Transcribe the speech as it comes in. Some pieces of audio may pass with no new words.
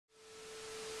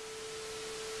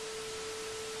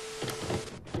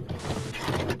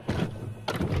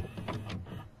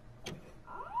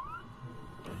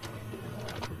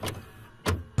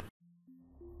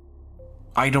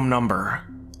Item Number: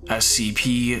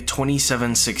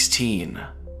 SCP-2716.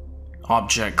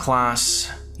 Object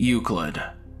Class: Euclid.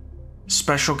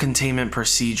 Special Containment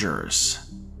Procedures: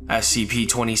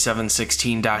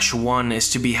 SCP-2716-1 is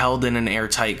to be held in an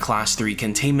airtight Class 3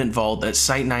 containment vault at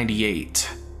Site-98.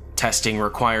 Testing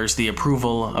requires the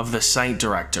approval of the Site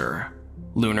Director.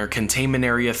 Lunar Containment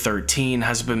Area 13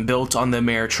 has been built on the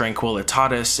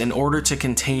𝗦𝗠𝗏𝗧𝗔𝗖𝗘-𝗧𝗔𝗥 in order to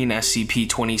contain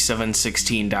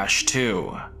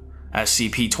SCP-2716-2.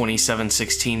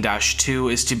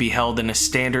 SCP-2716-2 is to be held in a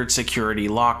standard security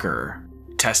locker.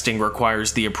 Testing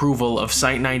requires the approval of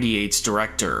Site-98's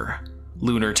Director.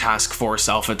 Lunar Task Force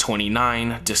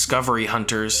Alpha-29, Discovery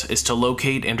Hunters, is to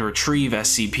locate and retrieve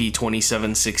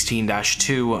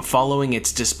SCP-2716-2 following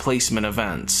its displacement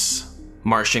events.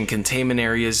 Martian Containment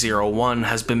Area 01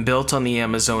 has been built on the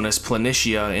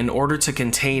𝗦𝗔𝗦𝗧𝗔𝗏𝗧 in order to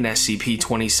contain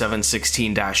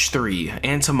SCP-2716-3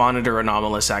 and to monitor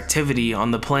anomalous activity on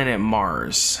the planet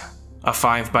Mars. A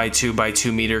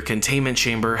 5x2x2 meter containment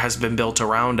chamber has been built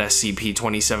around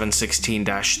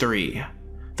SCP-2716-3.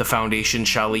 The Foundation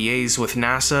shall liaise with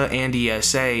NASA and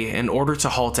ESA in order to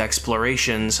halt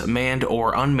explorations, manned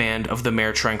or unmanned, of the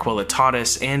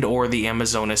𝗦𝗠𝗏𝗧𝗏𝗏 and/or the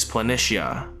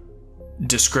𝗦𝗏𝗔𝗏𝗧𝗏𝗏.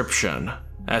 Description: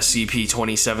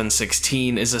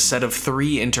 SCP-2716 is a set of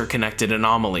 3 interconnected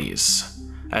anomalies.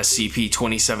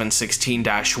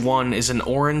 SCP-2716-1 is an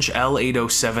orange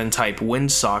L807 type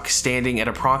windsock standing at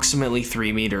approximately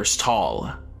 3 meters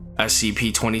tall.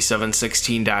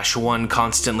 SCP-2716-1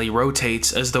 constantly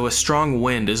rotates as though a strong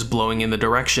wind is blowing in the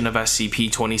direction of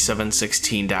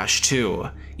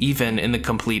SCP-2716-2, even in the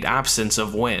complete absence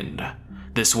of wind.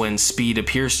 This wind speed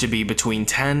appears to be between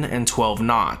 10 and 12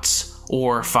 knots,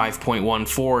 or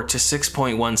 5.14 to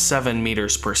 6.17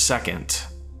 meters per second.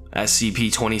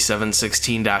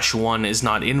 SCP-2716-1 is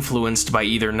not influenced by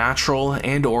either natural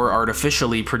and/or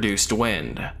artificially produced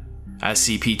wind.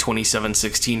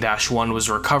 SCP-2716-1 was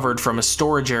recovered from a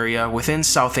storage area within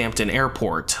Southampton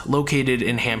Airport, located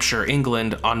in Hampshire,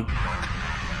 England, on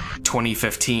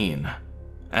 2015.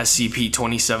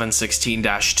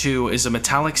 SCP-2716-2 is a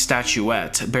metallic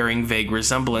statuette bearing vague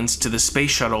resemblance to the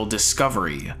Space Shuttle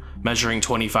Discovery, measuring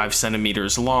 25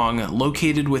 centimeters long,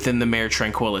 located within the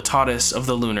𝗦𝗠𝗏𝗧𝗏𝗏 of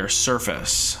the lunar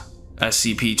surface.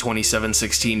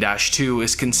 SCP-2716-2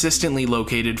 is consistently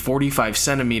located 45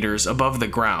 centimeters above the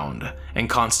ground, and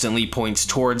constantly points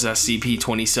towards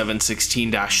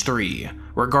SCP-2716-3,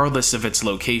 regardless of its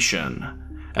location.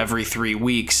 Every 3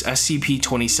 weeks,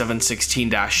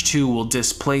 SCP-2716-2 will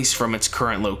displace from its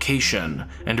current location,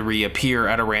 and reappear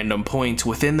at a random point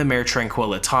within the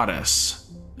𝗦𝗠𝗏𝗏𝗧𝗏𝗏.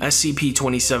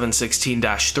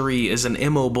 SCP-2716-3 is an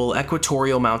immobile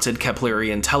equatorial-mounted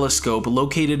Keplerian telescope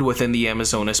located within the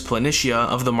𝗦𝗠𝗏𝗧𝗏𝗏𝗏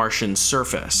of the Martian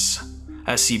surface.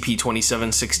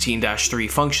 SCP-2716-3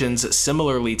 functions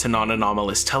similarly to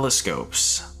non-anomalous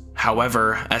telescopes.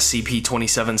 However,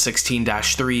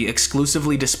 SCP-2716-3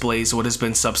 exclusively displays what has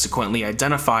been subsequently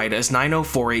identified as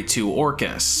 90482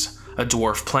 Orcus, a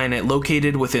dwarf planet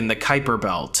located within the Kuiper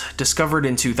Belt, discovered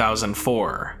in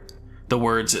 2004. The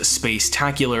words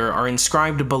space-tacular are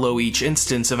inscribed below each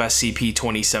instance of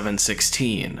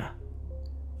SCP-2716.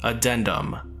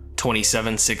 Addendum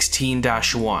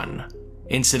 2716-1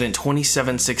 Incident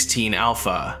 2716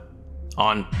 Alpha.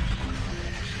 On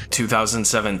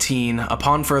 2017,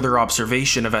 upon further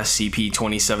observation of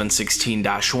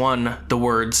SCP-2716-1, the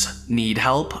words "Need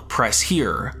help? Press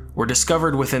here" were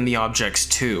discovered within the object's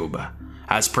tube.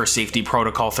 As per Safety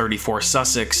Protocol 34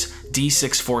 Sussex,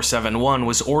 D6471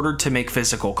 was ordered to make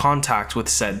physical contact with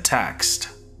said text.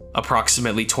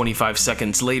 Approximately 25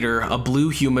 seconds later, a blue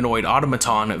humanoid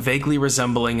automaton vaguely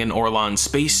resembling an Orlan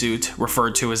spacesuit,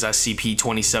 referred to as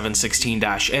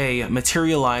SCP-2716-A,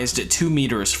 materialized 2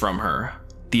 meters from her.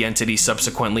 The entity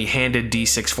subsequently handed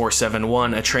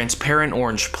D6471 a transparent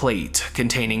orange plate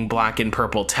containing black and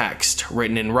purple text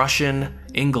written in Russian,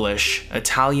 English,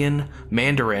 Italian,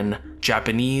 Mandarin,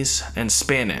 Japanese, and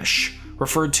Spanish,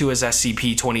 referred to as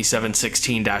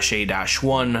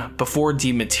SCP-2716-A-1 before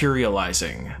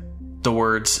dematerializing. The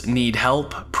words "Need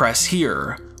help? Press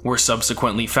here" were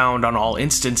subsequently found on all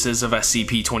instances of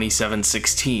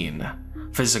SCP-2716.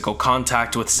 Physical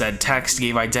contact with said text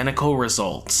gave identical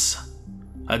results.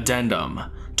 Addendum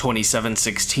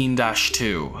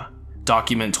 2716-2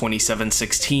 Document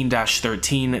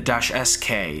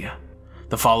 2716-13-SK.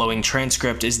 The following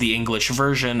transcript is the English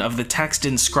version of the text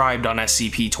inscribed on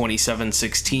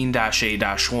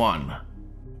SCP-2716-A-1.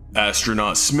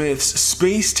 Astronaut Smith's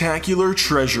Space-Tacular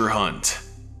Treasure Hunt.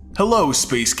 Hello,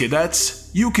 Space Cadets.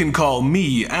 You can call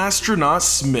me Astronaut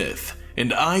Smith,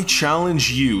 and I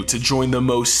challenge you to join the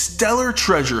most stellar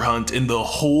treasure hunt in the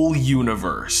whole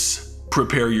universe.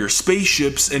 Prepare your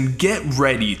spaceships and get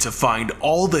ready to find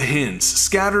all the hints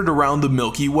scattered around the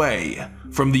Milky Way,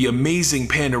 from the amazing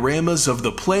panoramas of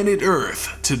the planet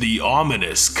Earth to the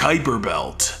ominous Kuiper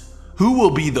Belt. Who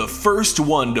will be the first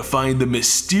one to find the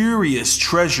mysterious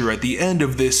treasure at the end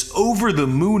of this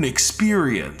over-the-moon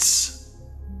experience?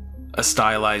 A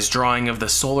stylized drawing of the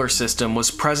solar system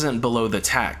was present below the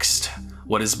text.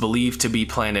 What is believed to be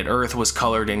planet Earth was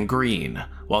colored in green,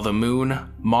 while the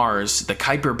Moon, Mars, the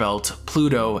Kuiper Belt,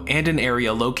 Pluto, and an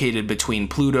area located between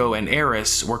Pluto and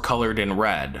Eris were colored in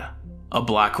red. A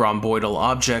black rhomboidal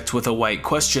object with a white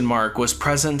question mark was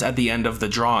present at the end of the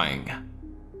drawing.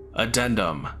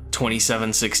 Addendum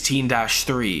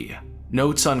 2716-3.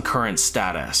 Notes on current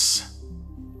status.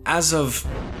 As of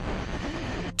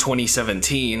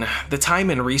 2017, the time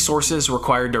and resources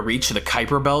required to reach the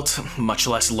Kuiper Belt, much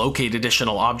less locate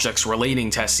additional objects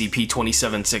relating to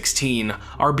SCP-2716,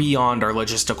 are beyond our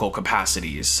logistical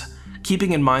capacities.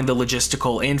 Keeping in mind the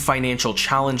logistical and financial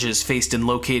challenges faced in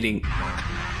locating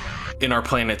in our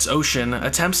planet's ocean,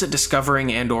 attempts at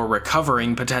discovering and/or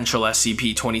recovering potential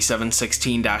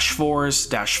SCP-2716-4s,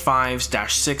 -5s,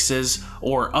 -6s,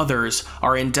 or others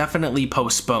are indefinitely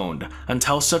postponed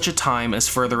until such a time as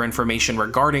further information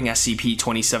regarding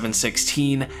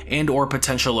SCP-2716 and/or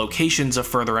potential locations of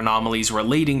further anomalies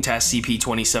relating to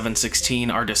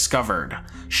SCP-2716 are discovered.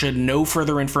 Should no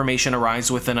further information arise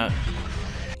within a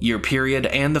year period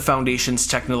and the Foundation's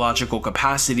technological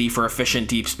capacity for efficient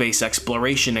deep space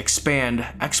exploration expand,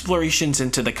 explorations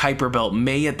into the Kuiper Belt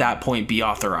may at that point be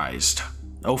authorized.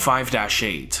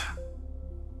 05-8.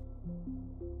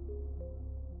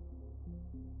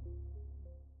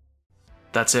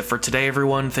 That's it for today,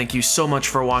 everyone. Thank you so much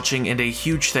for watching, and a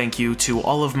huge thank you to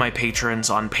all of my patrons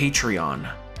on Patreon.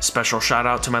 Special shout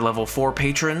out to my level 4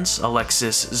 patrons,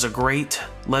 Alexis 𝗔𝗦𝗧𝗥𝗢𝗡,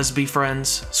 Lesby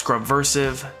Friends,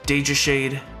 Scrubversive,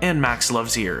 𝗔𝗖𝗘, and Max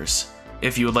Loves Ears.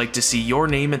 If you would like to see your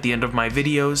name at the end of my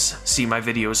videos, see my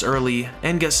videos early,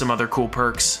 and get some other cool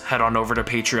perks, head on over to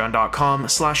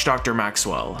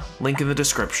patreon.com/drmaxwell, link in the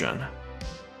description.